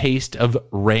actual taste of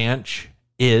ranch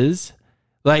is?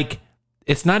 Like,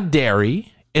 it's not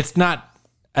dairy. It's not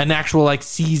an actual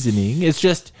seasoning. It's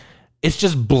just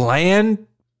bland.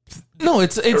 No,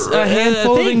 it's a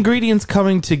handful of thing. ingredients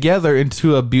coming together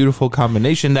into a beautiful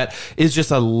combination that is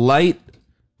just a light,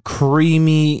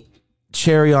 creamy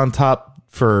cherry on top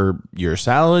for your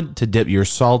salad to dip your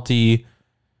salty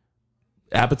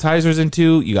appetizers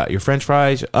into. You got your French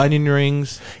fries, onion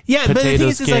rings. Yeah, but the thing potato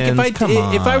is like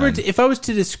skins. if I was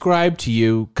to describe to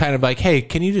you kind of like, hey,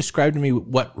 can you describe to me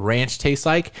what ranch tastes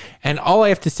like? And all I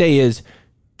have to say is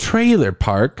trailer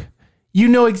park. You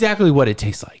know exactly what it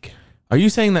tastes like. Are you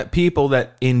saying that people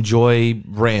that enjoy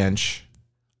ranch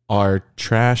are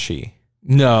trashy?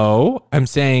 No, I'm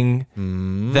saying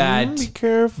that Be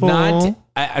careful.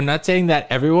 I'm not saying that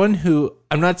everyone who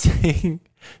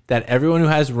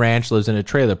has ranch lives in a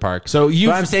trailer park. So but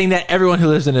I'm saying that everyone who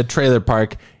lives in a trailer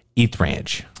park eats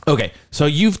ranch. Okay, so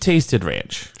you've tasted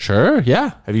ranch. Sure,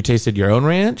 yeah. Have you tasted your own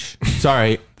ranch?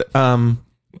 Sorry, don't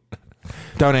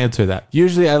answer that.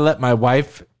 Usually I let my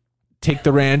wife take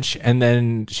the ranch, and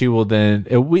then she will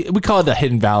we call it the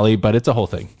Hidden Valley, but it's a whole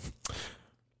thing.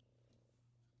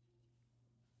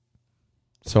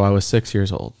 So I was 6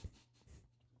 years old.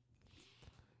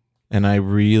 and I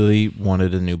really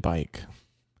wanted a new bike.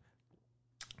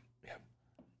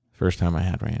 First time I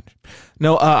had ranch.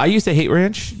 No, I used to hate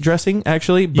ranch dressing,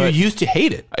 actually. But you used to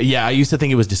hate it. yeah, I used to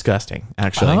think it was disgusting,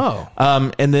 actually. Oh.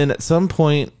 And then at some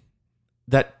point,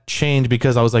 that changed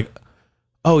because I was like,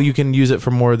 oh, you can use it for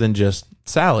more than just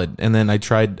salad. And then I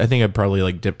tried, I think I probably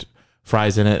like dipped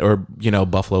fries in it or,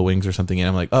 buffalo wings or something. And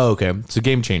I'm like, oh, okay. It's a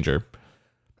game changer.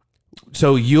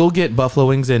 So you'll get buffalo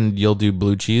wings and you'll do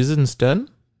blue cheese instead?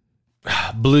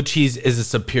 Blue cheese is a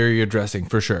superior dressing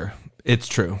for sure. It's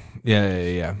true.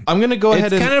 Yeah. I'm going to go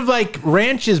ahead It's and kind of like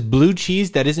ranch is blue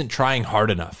cheese that isn't trying hard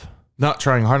enough. not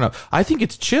trying hard enough. I think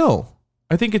it's chill.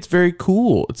 I think it's very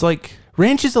cool. It's like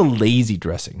Ranch is a lazy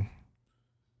dressing.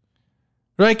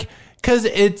 Like, because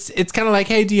it's kind of like,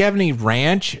 hey, do you have any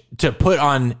ranch to put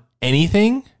on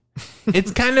anything?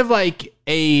 It's kind of like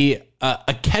a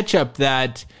ketchup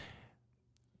that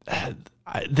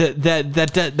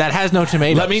has no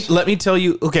tomatoes. let me tell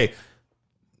you. Okay,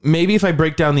 maybe if I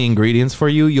break down the ingredients for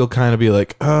you, you'll kind of be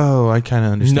like, oh, I kind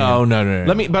of understand. No.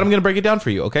 But I'm gonna break it down for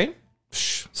you. Okay.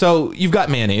 So you've got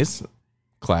mayonnaise.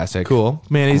 Classic. Cool.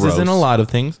 Mayonnaise is in a Gross. lot of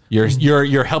things.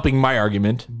 You're helping my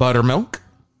argument. Buttermilk.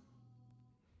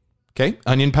 Okay.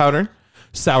 Onion powder.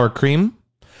 Sour cream.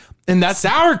 And that's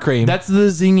Sour cream. That's the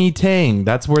zingy tang.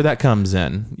 That's where that comes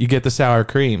in. You get the sour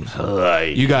cream.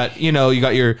 You got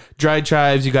your dried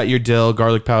chives, you got your dill,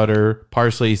 garlic powder,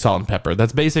 parsley, salt and pepper.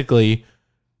 That's basically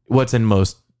what's in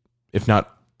most, if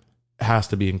not has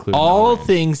to be included. all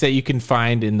things that you can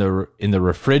find in the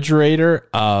refrigerator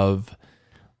of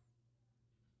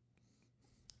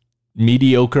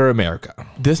mediocre America.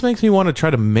 This makes me want to try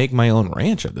to make my own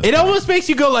ranch at this It point. almost makes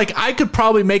you go like, I could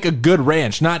probably make a good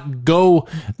ranch, not go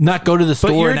to the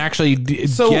store you're- and actually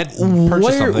purchase where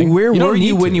something. where don't were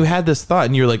you need when to. you had this thought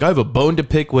and you're like, I have a bone to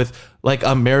pick with like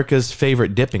America's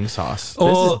favorite dipping sauce? This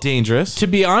Well, is dangerous. To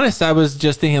be honest, I was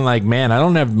just thinking like, man, I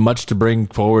don't have much to bring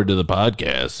forward to the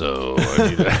podcast, so I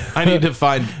need to. I need to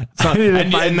find some, need to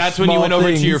and, find and that's when you small went over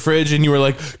things. to your fridge and you were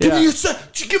like, give me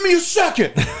a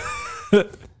second.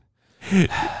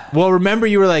 Well, remember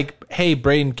you were like, hey,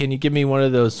 Brayden, can you give me one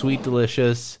of those sweet,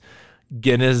 delicious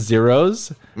Guinness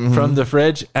Zeros from the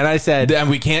fridge? And I said, And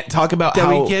we can't talk about That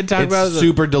how we can't talk it's about the-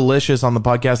 super delicious on the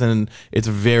podcast and it's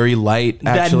very light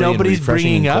that actually, and nobody's refreshing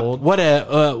bringing and up. cold.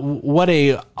 What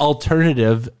a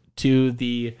alternative to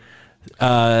the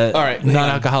right,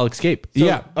 non-alcoholic escape. So,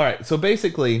 Yeah. All right. So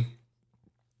basically,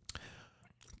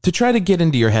 to try to get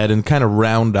into your head and kind of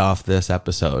round off this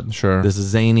episode, Sure. this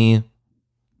zany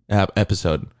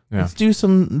episode. Yeah. Let's do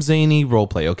some zany role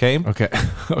play, okay? Okay.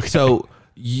 Okay. So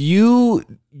you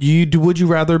would you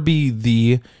rather be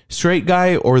the straight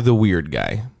guy or the weird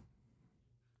guy?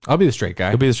 I'll be the straight guy.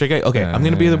 You'll be the straight guy. Okay, Yeah, I'm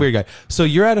gonna be the weird guy. So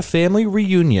you're at a family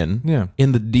reunion, Yeah.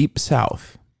 in the deep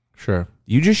South. Sure.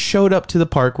 You just showed up to the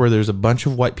park where there's a bunch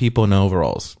of white people in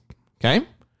overalls. Okay.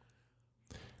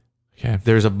 Okay.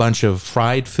 There's a bunch of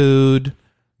fried food,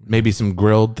 maybe some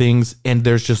grilled things, and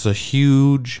there's just a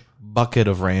huge bucket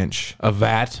of ranch, A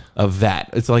vat. a vat.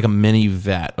 It's like a mini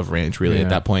vat of ranch, really, Yeah. at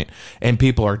that point. And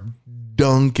people are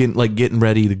dunking, like getting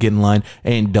ready to get in line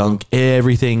and dunk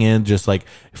everything in, just like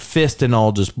fist and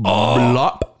all, just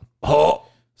blop. Oh.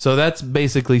 So that's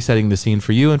basically setting the scene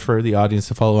for you and for the audience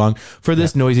to follow along for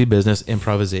this noisy business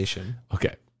improvisation.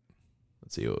 Okay.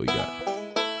 Let's see what we got.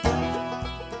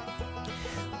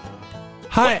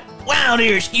 Hi. Wow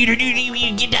there, Skeeter, dude,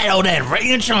 you get that all that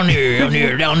ranch on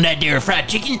that there fried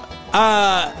chicken?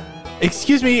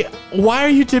 Excuse me. Why are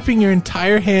you dipping your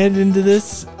entire hand into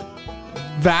this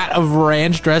vat of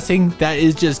ranch dressing that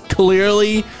is just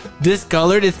clearly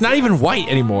discolored? It's not even white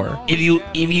anymore. If you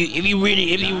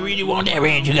really want that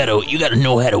ranch, you gotta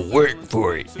know how to work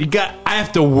for it. I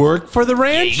have to work for the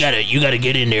ranch. You gotta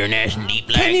get in there nice and deep.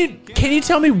 Can you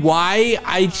tell me why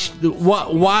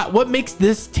what makes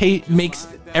this makes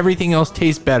everything else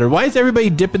taste better? Why is everybody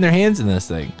dipping their hands in this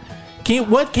thing? Can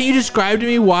you describe to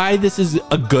me why this is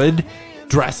a good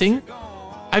dressing?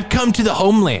 I've come to the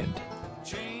homeland.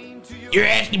 You're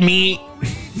asking me,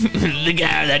 the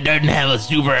guy that doesn't have a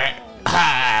super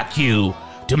high IQ,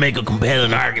 to make a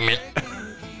compelling argument.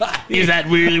 Is that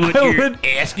really what you're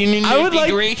asking in I this would like-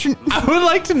 direction? I would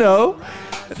like to know.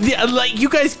 Like, you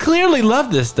guys clearly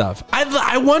love this stuff.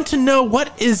 I want to know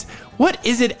what is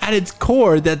it at its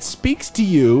core that speaks to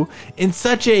you in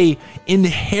such a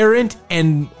inherent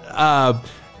and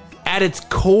at its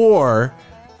core.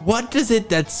 What does it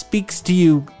that speaks to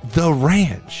you? The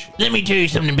ranch. Let me tell you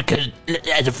something, because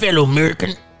as a fellow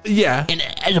American Yeah. and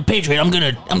as a patriot, I'm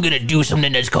gonna do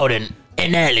something that's called an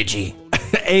analogy.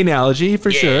 Analogy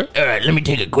for sure. All right, let me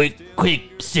take a quick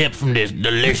sip from this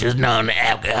delicious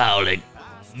non-alcoholic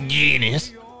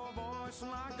Guinness.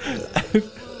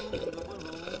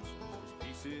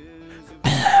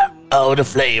 Oh, the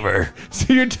flavor.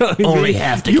 So you're telling Only me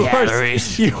half the you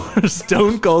calories. you are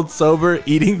stone cold sober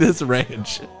eating this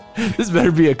ranch. This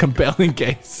better be a compelling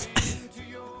case.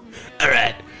 All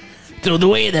right. So the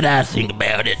way that I think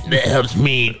about it, that helps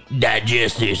me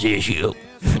digest this issue,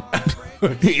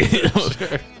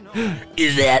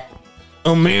 is that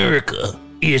America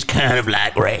is kind of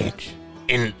like ranch.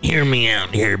 And hear me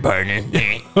out here, partner.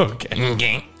 Okay.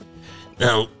 Okay.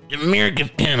 So America's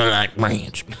kind of like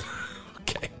ranch.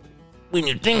 Okay. When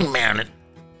you think about it,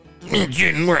 it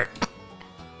shouldn't work.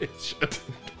 It shouldn't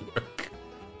work.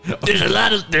 There's a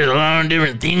lot of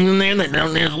different things in there that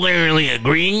don't necessarily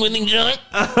agree with each other,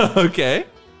 Okay.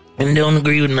 and don't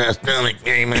agree with my stomach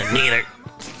very much neither.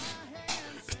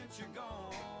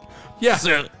 Yeah.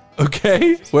 So,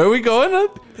 Okay. Where are we going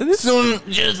up? so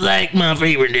just like my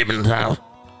favorite dipping sauce,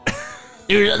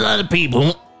 there's a lot of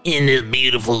people in this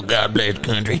beautiful God blessed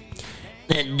country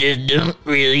that just don't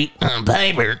really, on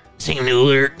paper, seem to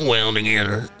work well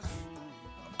together.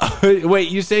 Wait,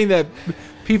 you're saying that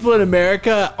people in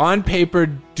America on paper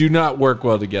do not work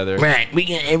well together? Right, we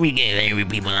got every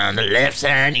people on the left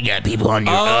side, you got people on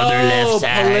your other left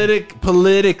side.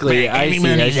 Politically, Right, I see.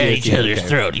 everybody's I at see, each other's okay.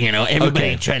 throat, you know. Everybody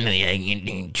Okay. trying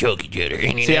to choke each other.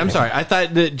 See, I'm sorry. I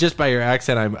thought that just by your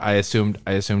accent, I assumed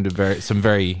some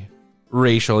very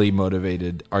racially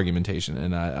motivated argumentation,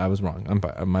 and I was wrong.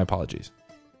 My apologies.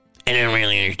 I don't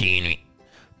really understand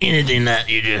anything that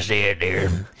you just said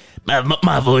there.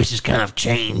 My voice is kind of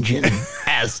changing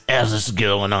as this is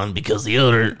going on because the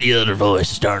other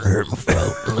voice is starting to hurt my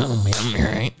throat a little bit. All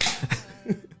right.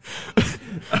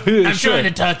 I'm trying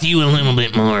to talk to you a little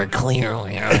bit more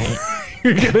clearly. All right.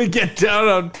 You're gonna get down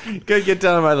on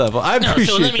my level. I No,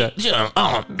 appreciate so let me. that. So,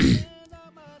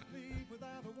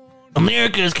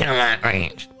 America is kind of like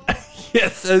ranch.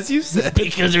 Yes, as you said.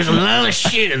 Because there's a lot of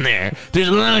shit in there. There's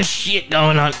a lot of shit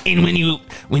going on, and when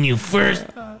you first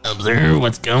observe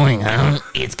what's going on,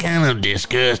 it's kind of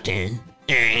disgusting.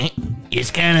 Alright?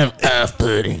 It's kind of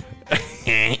off-putting.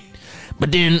 Alright?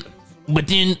 But then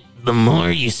the more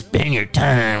you spend your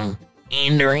time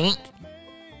in the ranch,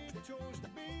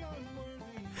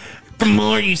 the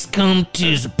more you come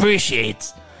to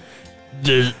appreciate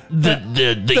the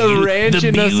ranch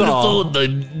in us all.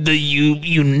 beautiful, the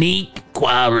unique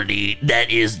quality that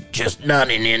is just not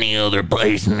in any other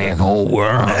place in the whole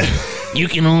world. You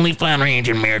can only find ranch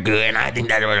in America, and I think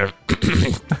that's what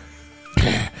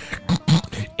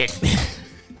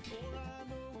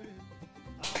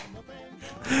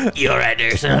you all right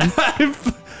there, son? I'm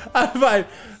fine.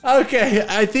 Okay,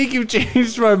 I think you've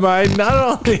changed my mind.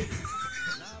 Not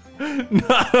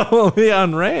only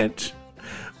on ranch,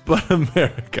 but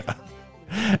America.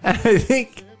 And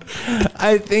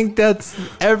I think that's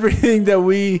everything that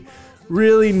we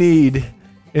really need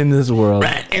in this world.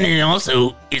 Right, and then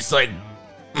also, it's like,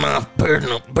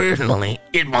 personally,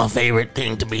 it's my favorite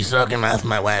thing to be sucking off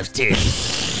my wife's titty.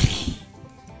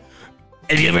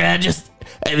 Have you ever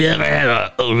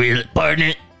had a real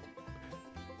partner?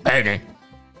 Partner.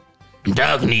 I'm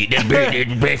talking to you. That's very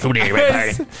familiar,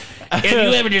 right, partner? Have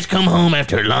you ever just come home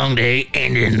after a long day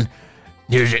and then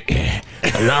there's a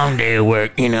long day of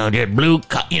work, just blue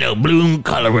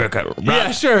collar work,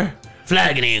 Yeah, sure.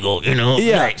 flag and eagle,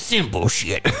 Yeah. like simple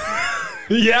shit.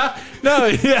 Yeah. No,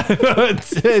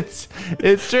 it's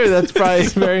true. That's probably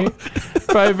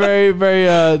very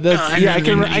that's And yeah, I then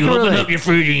can you open relate. up your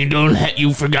fridge and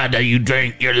you forgot that you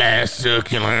drank your last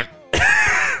succulent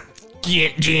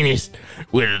Genius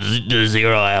with the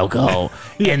zero alcohol,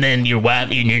 and then your wife,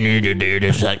 they're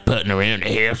just like putting around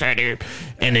the house out there,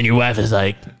 and then your wife is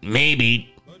like,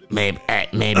 maybe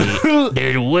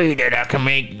there's a way that I can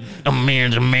make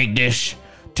amends and make this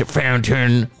frown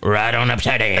turn right on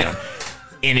upside down,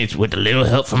 and it's with a little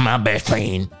help from my best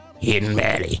friend, Hidden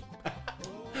Valley.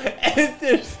 If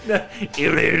there's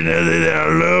nothing that I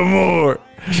love more,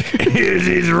 is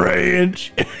his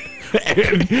ranch.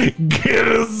 And get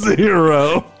a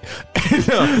zero.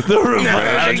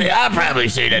 I'd probably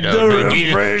say that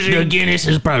the Guinness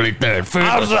is probably third.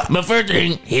 But first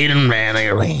thing, Hidden Valley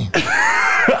ranch.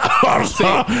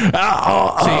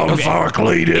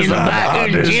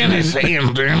 Guinness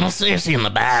it's in the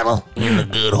Bible, in the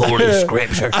good holy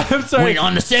scripture. I'm sorry. When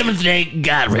on the seventh day,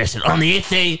 God rested. On the eighth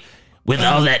day, with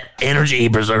all that energy he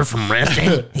preserved from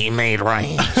resting, he made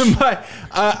rain.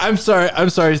 I'm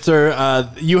sorry, sir.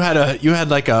 You had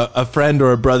like a friend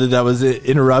or a brother that was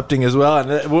interrupting as well,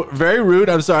 and very rude.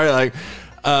 I'm sorry,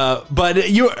 but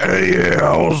you. Yeah,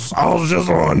 I was just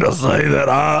wanting to say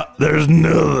that there's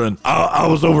nothing. I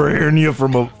was overhearing you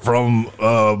from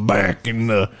back in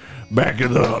the back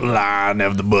in the line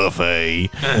of the buffet,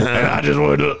 and I just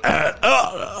wanted to,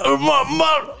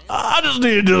 I just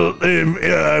need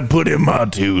to put in my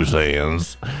 2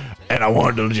 cents, and I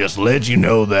wanted to just let you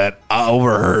know that I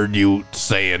overheard you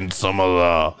saying some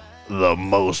of the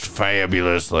most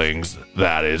fabulous things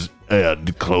that is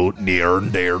close near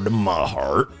and dear to my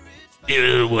heart.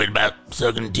 What about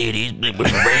sucking titties with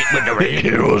the rain?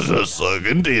 It was just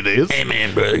sucking titties.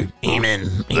 Amen, brother.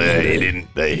 Amen.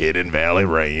 The Hidden Valley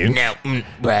Range. Now,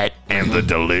 right. And the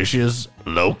delicious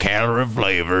low-calorie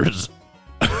flavors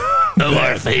Of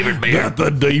our favorite beer. that the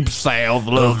Deep South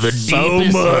loves The so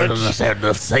deepest, much.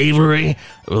 the savory,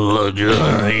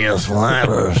 luxurious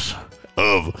flavors.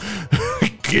 Of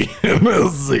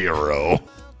Guinness Zero.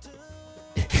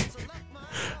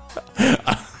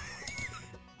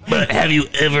 But have you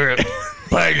ever,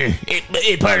 partner,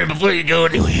 before you go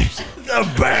anywhere, The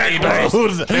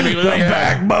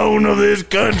backbone of this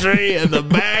country and the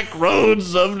back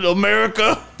roads of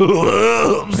America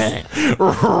loves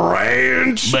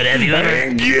ranch. But have you ever-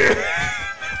 and Guinness.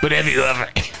 but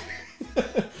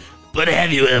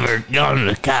have you ever gone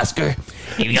to Costco?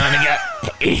 You got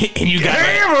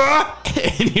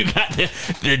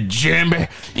the jumbo,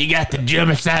 you got the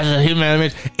jumbo size of human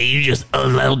image, and you just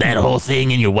unload that whole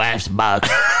thing in your wife's box.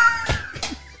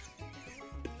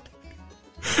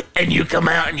 And you come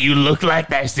out and you look like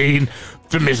that scene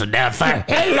from Mr. Doubtfire.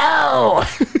 Hello!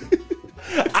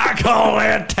 I call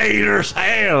that tater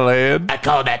salad. I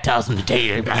call that tossing the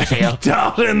tater myself.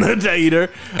 Tossing the tater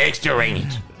Extra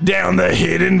range. down the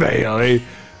Hidden Valley.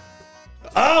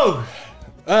 Oh,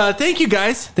 thank you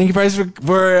guys. Thank you guys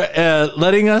for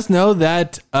letting us know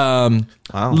that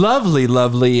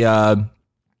lovely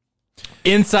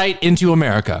insight into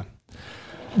America.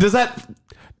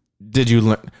 Did you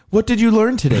learn? What did you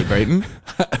learn today, Brayton?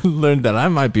 I learned that I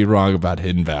might be wrong about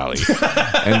Hidden Valley,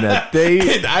 and that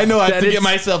they. I know I have that to get it's-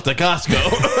 myself to Costco.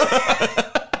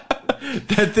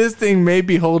 that this thing may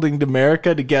be holding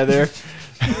America together.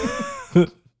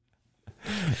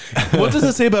 What does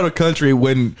it say about a country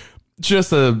when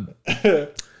just a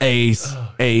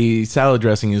salad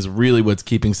dressing is really what's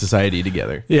keeping society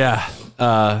together? Yeah,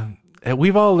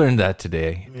 we've all learned that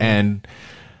today, and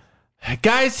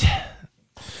guys.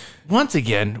 Once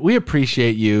again, we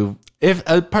appreciate you, if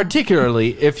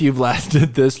particularly if you've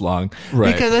lasted this long,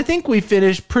 Right. because I think we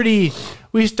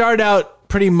start out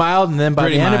pretty mild, and then by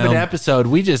Pretty the end of mild. an episode,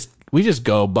 we just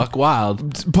go buck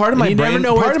wild. Part of my You never brain,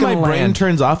 know where part it's of my gonna brain land.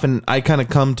 turns off, and I kind of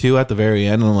come to at the very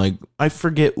end, and I'm like, I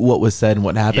forget what was said and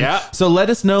what happened. Yeah. So let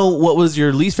us know what was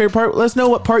your least favorite part. Let us know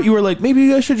what part you were like,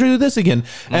 maybe I should do this again.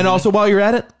 And also, while you're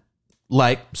at it,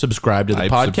 subscribe to the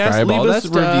Like, podcast, subscribe, all leave that us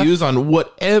stuff. reviews on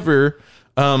whatever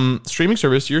streaming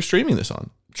service you're streaming this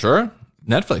on. Sure,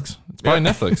 Netflix. It's probably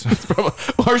Netflix.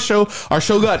 Our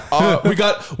show got we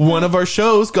got one of our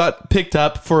shows got picked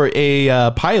up for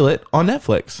a pilot on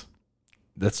Netflix.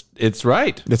 It's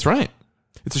right. That's right.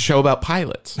 It's a show about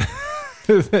pilots.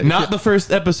 Not the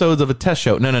first episodes of a test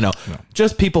show. No.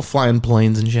 Just people flying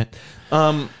planes and shit.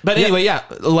 But anyway, yeah.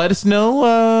 Let us know.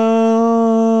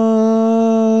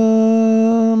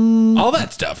 All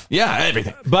that stuff. Yeah,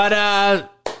 everything. But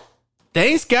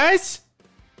thanks, guys.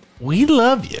 We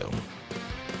love you.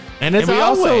 And as And we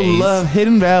also always, love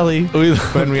Hidden Valley.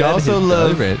 But we also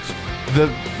love Rich.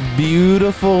 the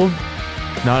beautiful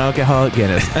non-alcoholic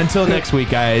Guinness. Until next week,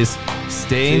 guys.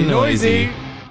 Stay noisy.